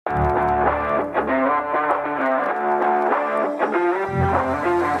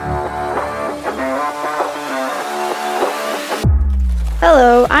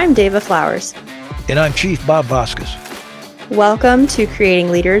I'm Dava Flowers. And I'm Chief Bob Vasquez. Welcome to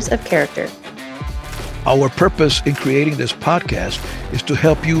Creating Leaders of Character. Our purpose in creating this podcast is to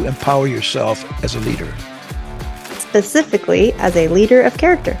help you empower yourself as a leader. Specifically as a leader of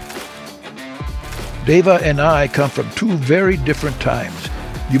character. Dava and I come from two very different times.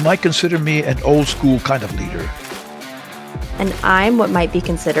 You might consider me an old school kind of leader. And I'm what might be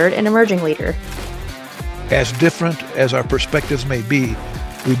considered an emerging leader. As different as our perspectives may be,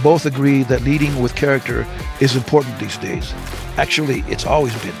 we both agree that leading with character is important these days. Actually, it's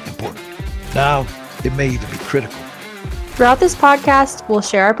always been important. Now, it may even be critical. Throughout this podcast, we'll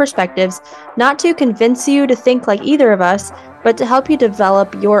share our perspectives, not to convince you to think like either of us, but to help you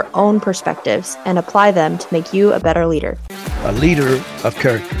develop your own perspectives and apply them to make you a better leader. A leader of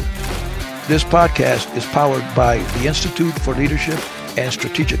character. This podcast is powered by the Institute for Leadership and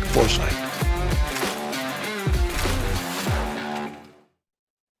Strategic Foresight.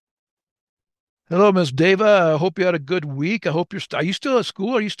 Hello, Ms. Dava. I hope you had a good week. I hope are you still at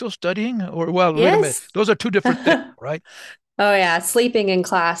school? Are you still studying? Or, well, yes. Wait a minute. Those are two different things, right? Oh, yeah. Sleeping in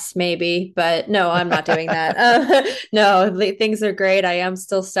class, maybe. But no, I'm not doing that. No, things are great. I am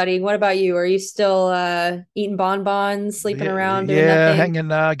still studying. What about you? Are you still eating bonbons, sleeping around, doing nothing?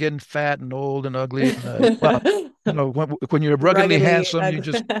 Hanging out, getting fat and old and ugly. And, when you're ruggedly handsome, you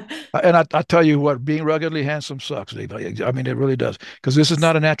just, and I tell you what, being ruggedly handsome sucks, Dave. I mean, it really does, because this is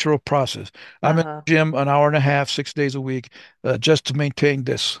not a natural process. I'm in the gym an hour and a half, 6 days a week, just to maintain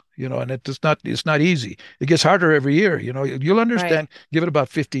this, and it's not easy. It gets harder every year, you'll understand, right. Give it about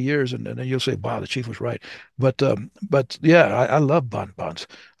 50 years and then you'll say, wow, the chief was right. But yeah, I love bonbons.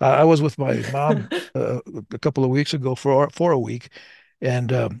 I was with my mom a couple of weeks ago for a week,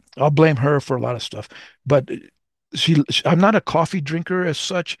 and I'll blame her for a lot of stuff, but I'm not a coffee drinker as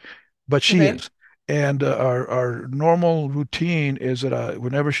such, but she is. And our normal routine is that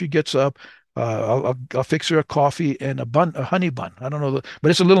whenever she gets up, I'll fix her a coffee and a honey bun. I don't know,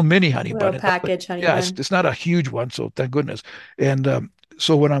 but it's a little mini honey bun. Package honey bun. Yeah, it's not a huge one, so thank goodness. And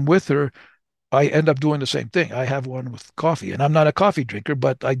so when I'm with her, I end up doing the same thing. I have one with coffee, and I'm not a coffee drinker,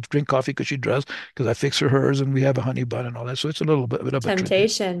 but I drink coffee because she does, because I fix her hers, and we have a honey bun and all that. So it's a little bit of a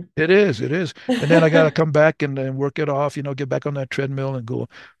temptation. It is. And then I got to come back and then work it off, get back on that treadmill and go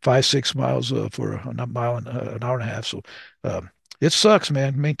 5-6 miles for a mile and an hour and a half. So it sucks,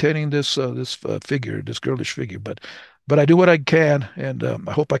 man, maintaining this figure, this girlish figure. But I do what I can, and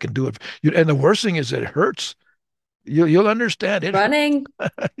I hope I can do it. And the worst thing is that it hurts. You'll understand it. Running.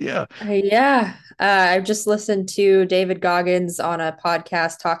 Yeah. Yeah. I've just listened to David Goggins on a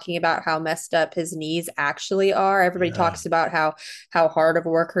podcast talking about how messed up his knees actually are. Everybody talks about how hard of a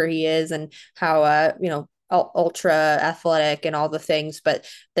worker he is and how, ultra athletic and all the things, but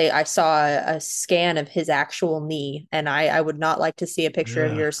I saw a scan of his actual knee, and I would not like to see a picture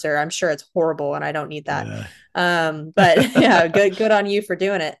of yours, sir. I'm sure it's horrible and I don't need that. But yeah, good on you for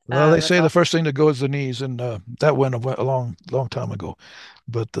doing it. Well, they say awesome. The first thing to go is the knees, and that went a long time ago.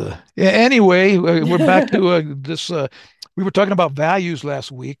 But anyway, we're back to this. We were talking about values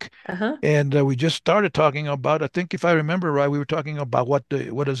last week, and we just started talking about, I think if I remember right, we were talking about what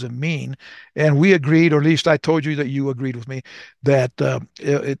does it mean, and we agreed, or at least I told you that you agreed with me, that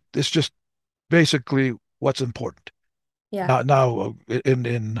it's just basically what's important. Yeah. Now,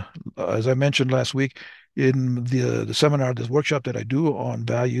 in as I mentioned last week, in the seminar, this workshop that I do on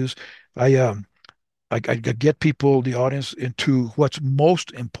values, I get people, the audience, into what's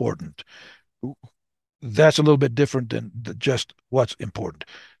most important. That's a little bit different than just what's important.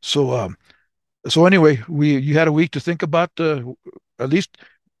 So anyway, you had a week to think about at least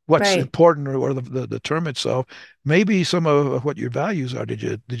what's important, or the term itself. Maybe some of what your values are. Did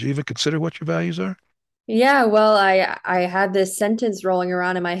you even consider what your values are? Yeah, well, I had this sentence rolling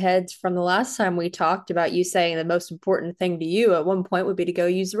around in my head from the last time we talked about you saying the most important thing to you at one point would be to go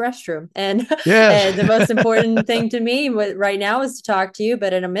use the restroom. And, and the most important thing to me right now is to talk to you,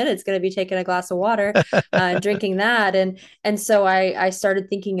 but in a minute it's going to be taking a glass of water and drinking that. And so I started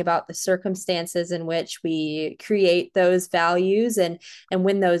thinking about the circumstances in which we create those values and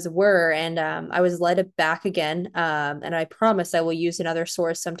when those were. And I was led back again. And I promise I will use another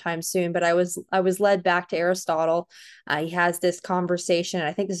source sometime soon, but I was led back to Aristotle. He has this conversation.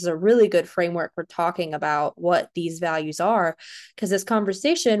 I think this is a really good framework for talking about what these values are, because this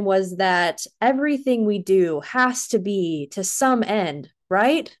conversation was that everything we do has to be to some end,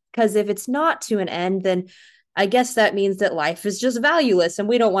 right? Because if it's not to an end, then I guess that means that life is just valueless, and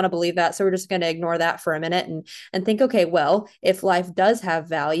we don't want to believe that. So we're just going to ignore that for a minute and think, okay, well, if life does have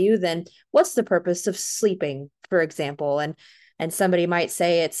value, then what's the purpose of sleeping, for example? And somebody might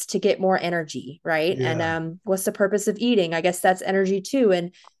say it's to get more energy, right? Yeah. And what's the purpose of eating? I guess that's energy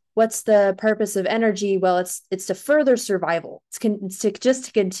too. what's the purpose of energy? Well, it's to further survival. It's to just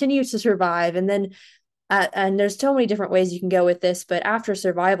to continue to survive. And then and there's so many different ways you can go with this, but after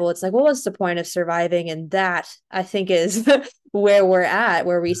survival, it's like, well, what's the point of surviving? And that, I think, is where we're at,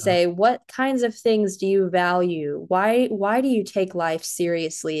 where we Yeah. say, what kinds of things do you value? Why do you take life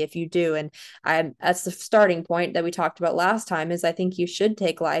seriously if you do? And that's the starting point that we talked about last time, is I think you should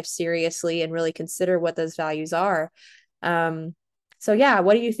take life seriously and really consider what those values are. Um, so yeah,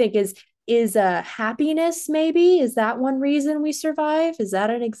 what do you think is happiness, maybe? Is that one reason we survive? Is that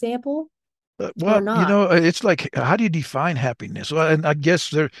an example or Well, not? it's like, how do you define happiness? Well, and I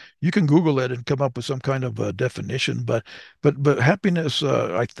guess you can Google it and come up with some kind of definition, but happiness,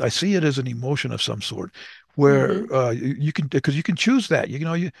 I see it as an emotion of some sort, where Mm-hmm. you can, because you can choose that. You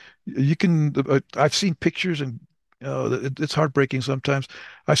can. I've seen pictures, and it's heartbreaking sometimes.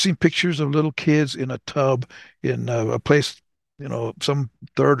 I've seen pictures of little kids in a tub in a place, some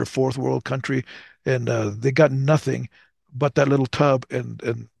third or fourth world country, and they got nothing but that little tub,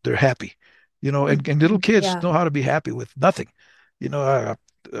 and they're happy. And little kids Yeah. know how to be happy with nothing. You know,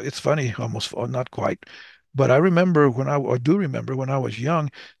 it's funny, almost, or not quite. But I do remember when I was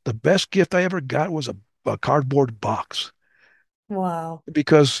young, the best gift I ever got was a cardboard box, Wow.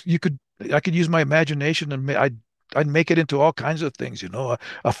 because I could use my imagination, and I'd make it into all kinds of things,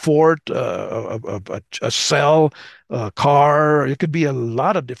 a fort, a cell, a car. It could be a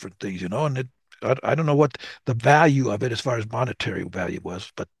lot of different things, and I don't know what the value of it as far as monetary value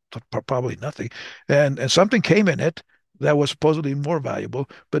was, but probably nothing. And something came in it that was supposedly more valuable.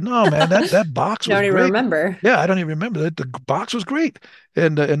 But no, man, that box Don't was even great. remember. Yeah, I don't even remember that. The box was great.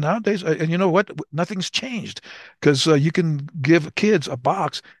 And nowadays, and you know what? Nothing's changed, because you can give kids a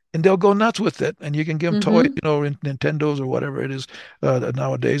box and they'll go nuts with it. And you can give them toys, Mm-hmm. Nintendos or whatever it is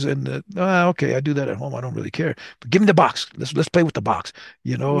nowadays. And okay, I do that at home. I don't really care. But give me the box. Let's play with the box. A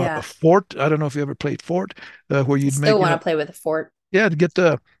Yeah. fort. I don't know if you ever played fort, where I you'd still make, want to play with a fort. yeah, to get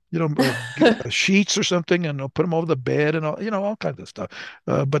the sheets or something, and put them over the bed, and all kinds of stuff.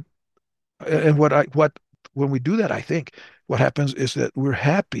 But and what when we do that, I think what happens is that we're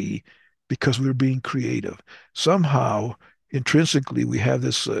happy because we're being creative. Somehow, intrinsically, we have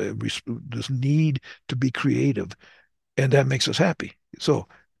this need to be creative, and that makes us happy. So,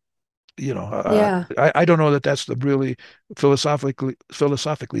 Yeah. I don't know that that's the really philosophically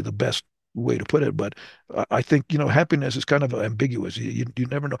the best way to put it, but I think, happiness is kind of ambiguous. You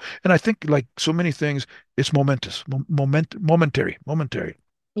never know. And I think, like so many things, it's momentary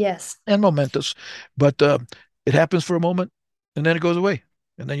Yes. and momentous, but it happens for a moment, and then it goes away,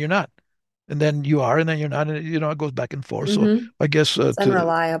 and then you're not, and then you are, and then you're not, and it goes back and forth. So Mm-hmm. I guess It's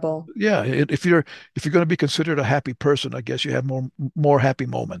unreliable. yeah, if you're going to be considered a happy person, I guess you have more happy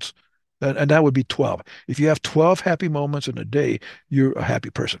moments, and that would be 12. If you have 12 happy moments in a day, you're a happy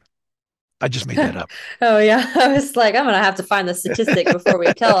person. I just made that up. Oh yeah, I was like, I'm gonna have to find the statistic before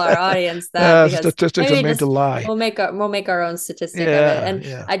we tell our audience that, because Statistics are maybe made to just lie. we'll make our own statistic of it. Yeah, And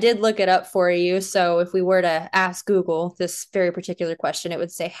yeah. I did look it up for you. So if we were to ask Google this very particular question, it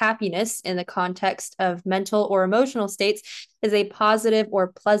would say happiness in the context of mental or emotional states is a positive or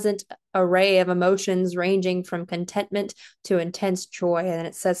pleasant array of emotions ranging from contentment to intense joy. And then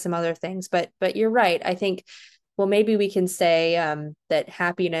it says some other things. But you're right. I think, well, maybe we can say that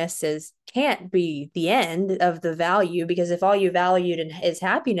happiness is can't be the end of the value, because if all you valued is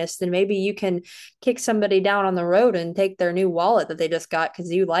happiness, then maybe you can kick somebody down on the road and take their new wallet that they just got because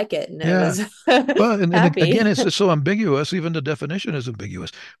you like it and it Yeah. was Well, and again, happy. it's so ambiguous. Even the definition is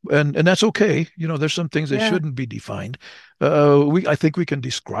ambiguous, and that's okay. There's some things that Yeah. shouldn't be defined. I think we can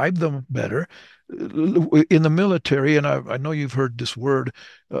describe them better. In the military, and I know you've heard this word,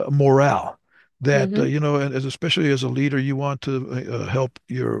 morale. That Mm-hmm. and especially as a leader, you want to help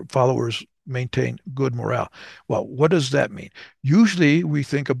your followers maintain good morale. Well, what does that mean? Usually, we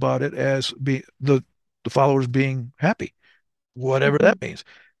think about it as the followers being happy, whatever Mm-hmm. that means.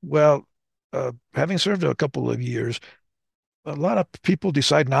 Well, having served a couple of years, a lot of people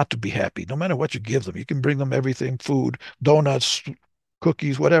decide not to be happy, no matter what you give them. You can bring them everything, food, donuts,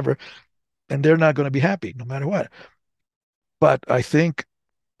 cookies, whatever, and they're not going to be happy no matter what. But I think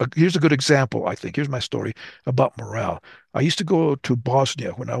here's a good example. I think here's my story about morale. I used to go to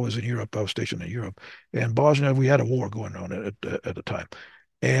Bosnia when I was in Europe. I was stationed in Europe, and Bosnia, we had a war going on at the time.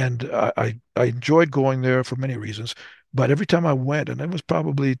 And I enjoyed going there for many reasons. But every time I went, and it was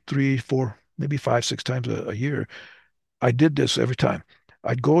probably three, four, maybe five, six times a year, I did this every time.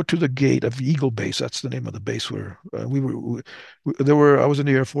 I'd go to the gate of Eagle Base. That's the name of the base where there were. I was in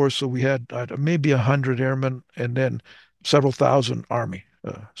the Air Force, so we had maybe 100 airmen, and then several thousand Army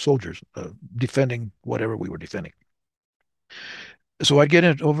soldiers defending whatever we were defending. So I'd get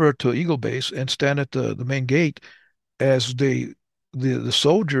it over to Eagle Base and stand at the main gate as the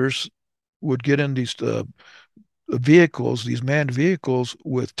soldiers would get in these vehicles, these manned vehicles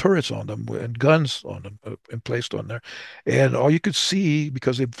with turrets on them and guns on them and placed on there. And all you could see,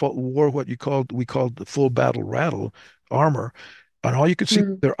 because they wore what we called the full battle rattle armor, and all you could see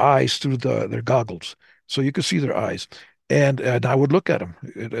Mm. their eyes through their goggles. So you could see their eyes. And I would look at them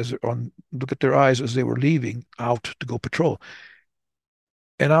look at their eyes as they were leaving out to go patrol.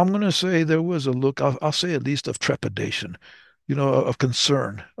 And I'm going to say there was a look, I'll say at least of trepidation, of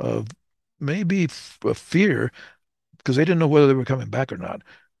concern, of maybe of fear, because they didn't know whether they were coming back or not.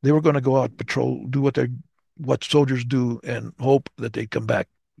 They were going to go out patrol, do what soldiers do, and hope that they come back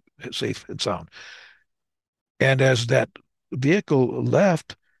safe and sound. And as that vehicle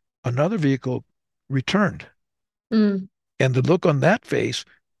left, another vehicle returned, Mm. and the look on that face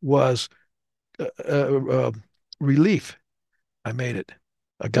was uh, uh, uh, relief. I made it.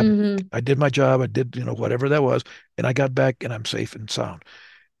 I got, Hmm. I did my job. I did, whatever that was, and I got back, and I'm safe and sound.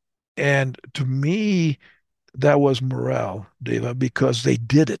 And to me, that was morale, Deva, because they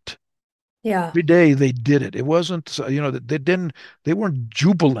did it. Yeah. Every day they did it. It wasn't, they weren't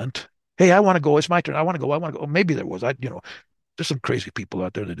jubilant. Hey, I want to go. It's my turn. I want to go. I want to go. Maybe there was. There's some crazy people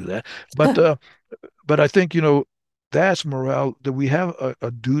out there that do that. But, uh, but I think, that's morale, that we have a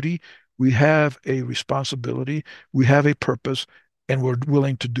duty, we have a responsibility, we have a purpose, and we're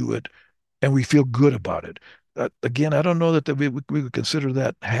willing to do it, and we feel good about it. Again, I don't know that we would consider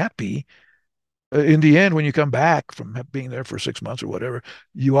that happy. In the end, when you come back from being there for 6 months or whatever,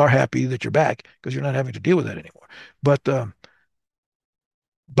 you are happy that you're back because you're not having to deal with that anymore. But um,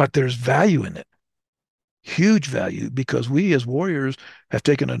 but there's value in it, huge value, because we as warriors have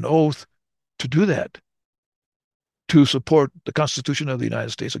taken an oath to do that, to support the Constitution of the United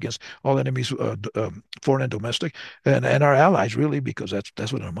States against all enemies, foreign and domestic, and our allies, really, because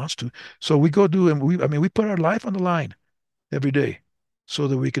that's what it amounts to. So we go do, and we put our life on the line every day so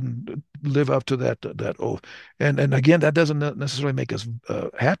that we can live up to that oath. And again, that doesn't necessarily make us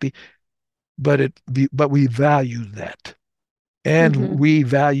happy, but we value that, and Hmm. we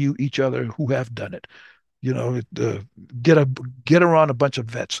value each other who have done it. You know, get a get around a bunch of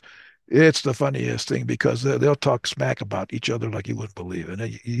vets. It's the funniest thing because they'll talk smack about each other like you wouldn't believe,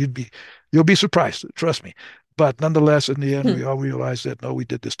 and you'll be surprised. Trust me. But nonetheless, in the end, we all realized that no, we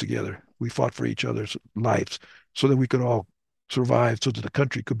did this together. We fought for each other's lives so that we could all survive, so that the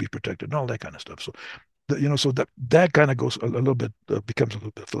country could be protected, and all that kind of stuff. So, so that kind of goes a little bit, becomes a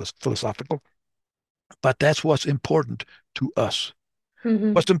little bit philosophical. But that's what's important to us.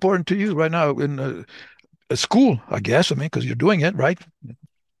 Hmm. What's important to you right now in school, I guess. I mean, because you're doing it, right?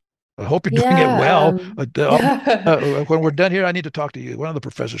 I hope you're doing it Yeah. well. When we're done here, I need to talk to you. One of the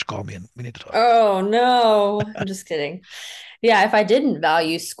professors called me and we need to talk. Oh no, I'm just kidding. Yeah, if I didn't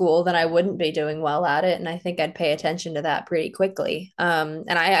value school, then I wouldn't be doing well at it. And I think I'd pay attention to that pretty quickly. And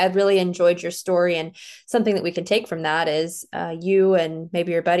I really enjoyed your story. And something that we can take from that is you and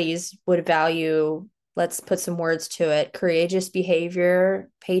maybe your buddies would value, let's put some words to it, courageous behavior,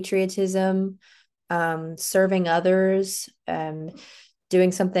 patriotism, serving others,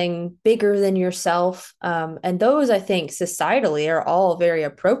 doing something bigger than yourself. And those, I think, societally are all very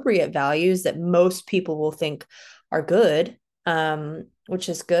appropriate values that most people will think are good, which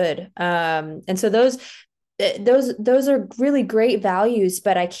is good. And so those are really great values,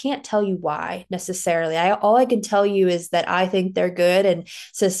 but I can't tell you why necessarily. All I can tell you is that I think they're good and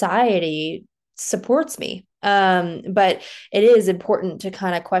society supports me. But it is important to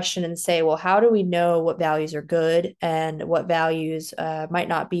kind of question and say, well, how do we know what values are good and what values might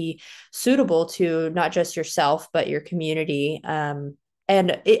not be suitable to not just yourself but your community? And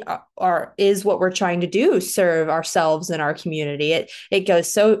it is what we're trying to do serve ourselves and our community. It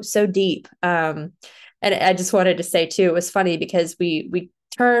goes so deep. And I just wanted to say too, it was funny because we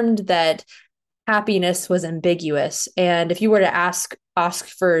termed that happiness was ambiguous. And if you were to ask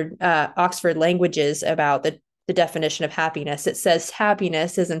Oxford Languages about the definition of happiness, it says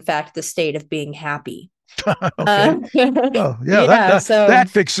happiness is in fact the state of being happy. Okay. Oh, yeah, Yeah, so that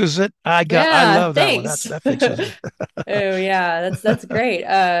fixes it. I yeah, love that one. thanks. That fixes it. Oh yeah, that's great.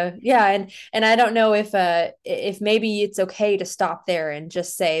 Yeah, and I don't know if maybe it's okay to stop there and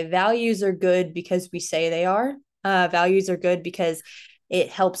just say values are good because we say they are. Values are good because it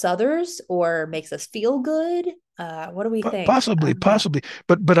helps others or makes us feel good. What do we think? Possibly,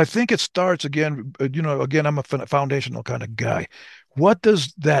 but I think it starts again. Again, I'm a foundational kind of guy. What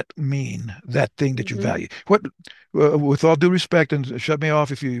does that mean? That thing that you Mhm. value? With all due respect, and shut me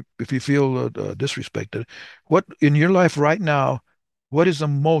off if you feel disrespected. What in your life right now? What is the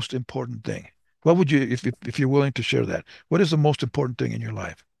most important thing? What would you, if you're willing to share that? What is the most important thing in your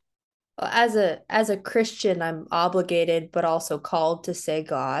life? As a Christian, I'm obligated but also called to say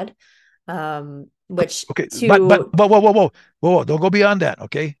God. Which Okay, to but whoa, don't go beyond that.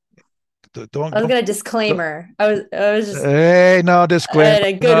 Okay, I was don't. gonna disclaimer. I was just Hey, no disclaimer. in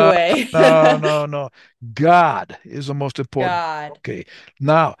a good No, way. no. God is the most important. God. Okay.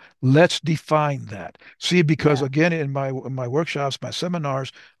 Now, let's define that. See, because Yeah. again, in my workshops, my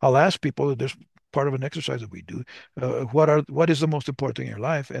seminars, I'll ask people, there's part of an exercise that we do, what is the most important thing in your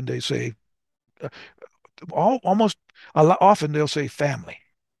life? And they say, uh, almost a lot, often they'll say family.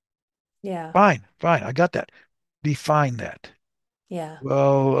 Yeah. Fine, I got that. Define that. Yeah.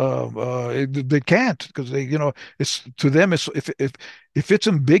 Well, they can't because it's to them. It's if it's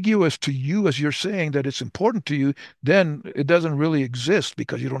ambiguous to you as you're saying that it's important to you, then it doesn't really exist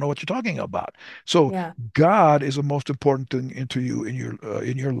because you don't know what you're talking about. So Yeah. God is the most important thing into you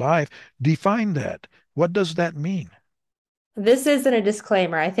in your life. Define that. What does that mean? This isn't a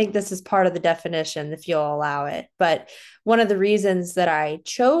disclaimer. I think this is part of the definition, if you'll allow it. But one of the reasons that I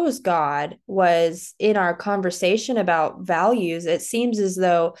chose God was in our conversation about values. It seems as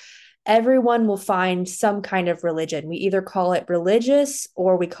though everyone will find some kind of religion. We either call it religious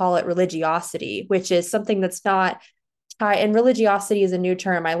or we call it religiosity, which is something that's not tied. And religiosity is a new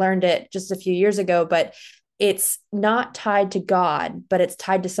term. I learned it just a few years ago, but it's not tied to God, but it's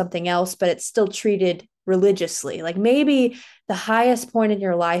tied to something else, but it's still treated religiously. Like maybe the highest point in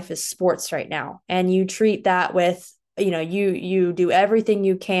your life is sports right now, and you treat that with you do everything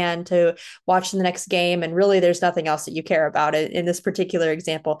you can to watch the next game, and really there's nothing else that you care about it in this particular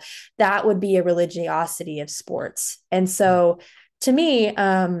example. That would be a religiosity of sports. And so to me,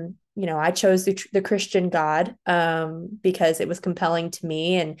 I chose the Christian God because it was compelling to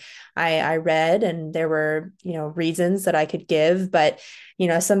me, and I read, and there were reasons that I could give, but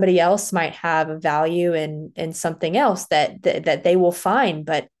somebody else might have a value in something else that they will find.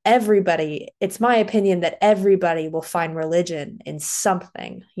 But everybody, it's my opinion that everybody will find religion in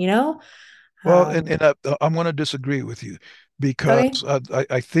something. Well, Um, I'm going to disagree with you because okay,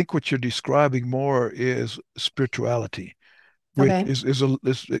 I think what you're describing more is spirituality, which okay,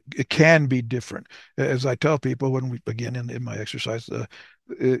 it can be different. As I tell people when we begin in my exercise,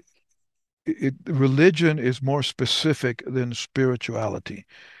 it, religion is more specific than spirituality.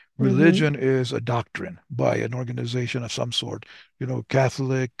 mm-hmm. Religion is a doctrine by an organization of some sort,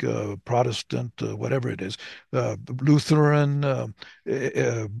 Catholic, Protestant, whatever it is, Lutheran,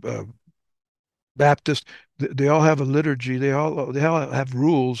 Baptist. They all have a liturgy. They all have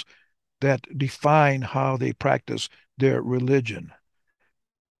rules that define how they practice their religion.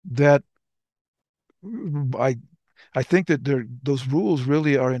 That I I think that those rules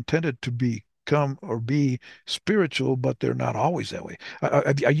really are intended to become or be spiritual, but they're not always that way.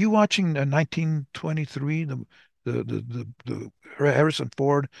 Are you watching 1923, the Harrison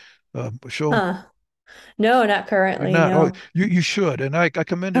Ford show? Huh. No, not You're currently, not. Oh, no. you should, and I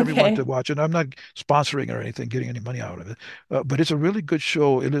commend everyone to Okay. watch it. I'm not sponsoring or anything, getting any money out of it, but it's a really good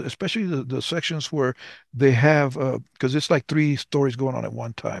show, especially the sections where they have because it's like three stories going on at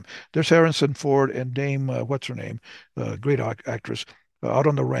one time. There's Harrison Ford and Dame what's her name, great actress, out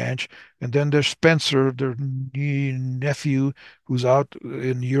on the ranch, and then there's Spencer, their nephew, who's out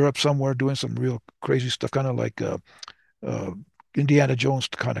in Europe somewhere doing some real crazy stuff, kind of like uh, Indiana Jones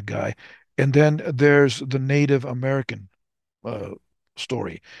kind of guy. And then there's the Native American uh,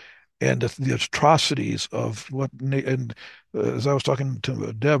 story and the atrocities of and as I was talking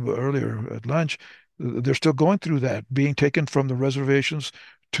to Deb earlier at lunch, they're still going through that, being taken from the reservations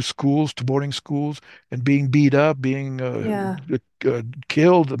to schools, to boarding schools, and being beat up, being Yeah.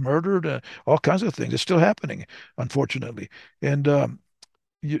 killed, murdered, all kinds of things. It's still happening, unfortunately. And all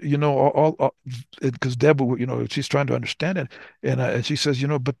because Deb, she's trying to understand it, and she says,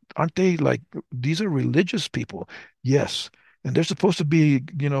 but aren't they like these are religious people? Yes, and they're supposed to be,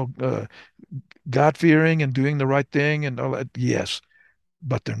 God-fearing and doing the right thing and all that. Yes,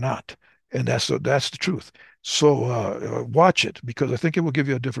 but they're not, and that's the truth. So watch it because I think it will give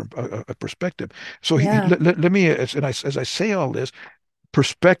you a different a perspective. So Yeah. let me, as I say all this,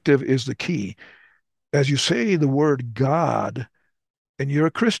 perspective is the key. As you say the word God, and you're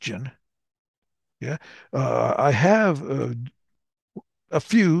a Christian. Yeah. I have a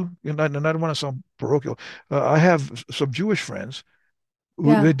few, and I don't want to sound parochial. I have some Jewish friends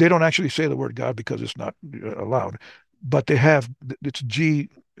who Yeah. they don't actually say the word God because it's not allowed, but they have it's G,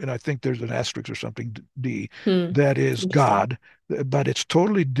 and I think there's an asterisk or something D Hmm. that is Interesting. God, but it's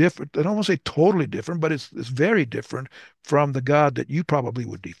totally different. I don't want to say totally different, but it's very different from the God that you probably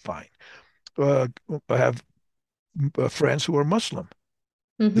would define. Uh, I have friends who are Muslim.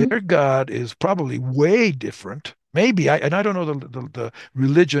 Their God is probably way different. Maybe I don't know the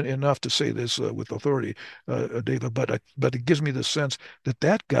religion enough to say this with authority, David, but it gives me the sense that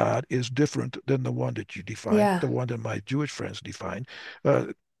that God is different than the one that you define, Yeah. the one that my Jewish friends define. Uh,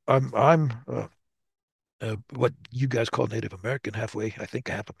 I'm what you guys call Native American, halfway, I think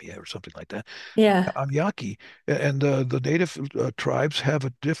half of me or something like that. Yeah. I'm Yaqui, and the native tribes have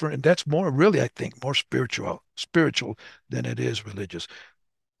a different, and that's more really, I think, more spiritual than it is religious.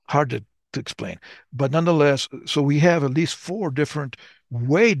 Hard to explain, but nonetheless, so we have at least four different,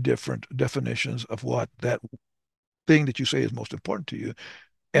 way different definitions of what that thing that you say is most important to you.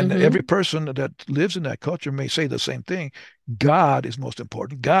 And every person that lives in that culture may say the same thing. God is most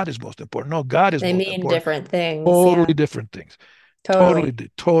important. God is most important. No, God is They most mean important. different things. Yeah. Totally different things. Totally.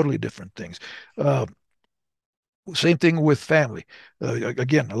 Totally different things. Uh, Same thing with family.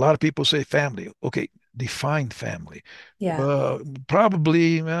 Again, a lot of people say family. Okay, define family. Yeah. Uh,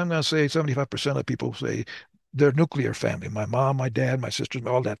 Probably, I'm going to say 75% of people say they're nuclear family. My mom, my dad, my sisters,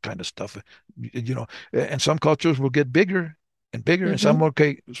 all that kind of stuff. And some cultures will get bigger and bigger, and some will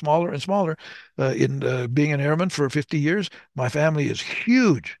get smaller and smaller. In being an airman for 50 years, my family is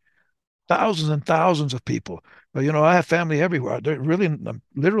huge, thousands and thousands of people. I have family everywhere. There really,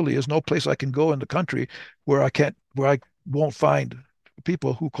 literally, is no place I can go in the country where I won't find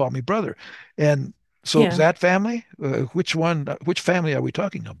people who call me brother. And so, is Yeah. that family? Which family are we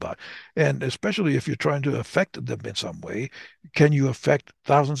talking about? And especially if you're trying to affect them in some way, can you affect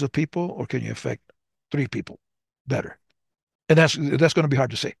thousands of people, or can you affect three people better? And that's going to be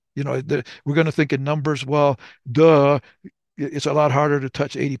hard to say. We're going to think in numbers. Well, duh, it's a lot harder to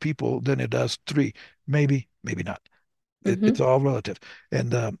touch 80 people than it does three. Maybe, maybe not. It's all relative.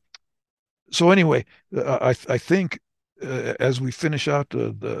 And so anyway, I think as we finish out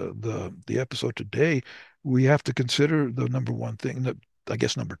the episode today, we have to consider the number one thing that, I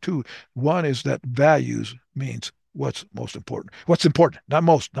guess, number two. One is that values means what's most important. What's important, not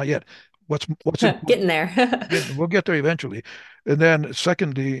most, not yet. What's important? Getting there. We'll get there eventually. And then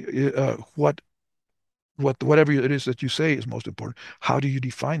secondly, whatever it is that you say is most important. How do you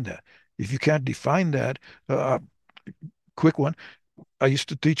define that? If you can't define that, uh, quick one. I used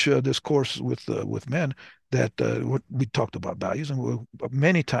to teach this course with men that we talked about values, and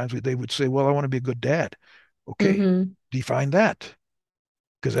many times they would say, "Well, I want to be a good dad." Okay, define that,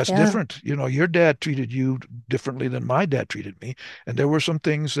 because that's Yeah. different. Your dad treated you differently than my dad treated me, and there were some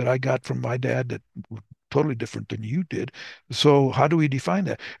things that I got from my dad that totally different than you did. So how do we define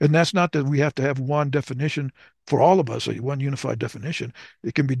that? And that's not that we have to have one definition for all of us, or one unified definition.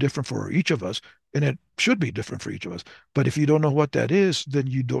 It can be different for each of us, and it should be different for each of us. But if you don't know what that is, then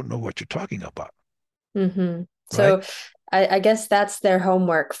you don't know what you're talking about, right? So I guess that's their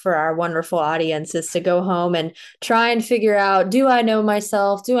homework for our wonderful audience, is to go home and try and figure out, do I know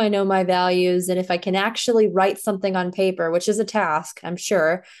myself? Do I know my values? And if I can actually write something on paper, which is a task, I'm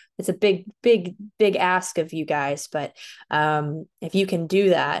sure it's a big, big, big ask of you guys. But if you can do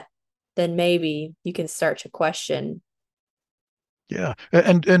that, then maybe you can start to question. Yeah.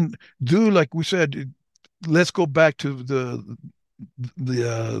 And do like we said, let's go back to the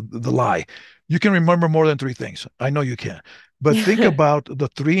lie. You can remember more than three things. I know you can. But think about the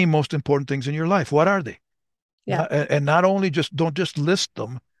three most important things in your life. What are they? Yeah. And not only don't just list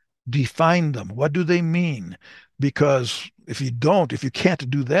them, define them. What do they mean? Because if you can't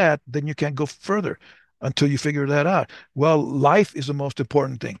do that, then you can't go further until you figure that out. Well, life is the most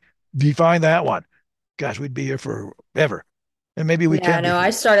important thing. Define that one. Gosh, we'd be here forever. And maybe we Yeah, can be no, I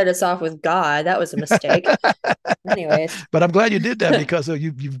forever. started us off with God. That was a mistake. Anyways. But I'm glad you did that, because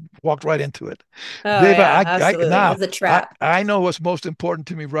you walked right into it. Oh Dave, yeah, absolutely. It now was a trap. I know what's most important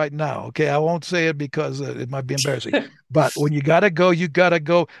to me right now. Okay, I won't say it because it might be embarrassing. But when you gotta go, you gotta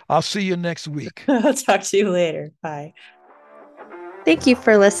go. I'll see you next week. I'll talk to you later. Bye. Thank you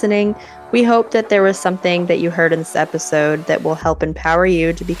for listening. We hope that there was something that you heard in this episode that will help empower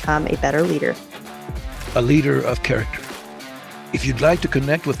you to become a better leader. A leader of character. If you'd like to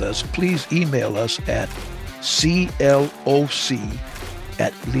connect with us, please email us at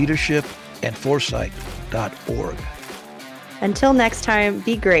cloc@leadershipandforesight.org. Until next time,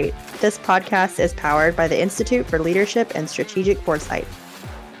 be great. This podcast is powered by the Institute for Leadership and Strategic Foresight.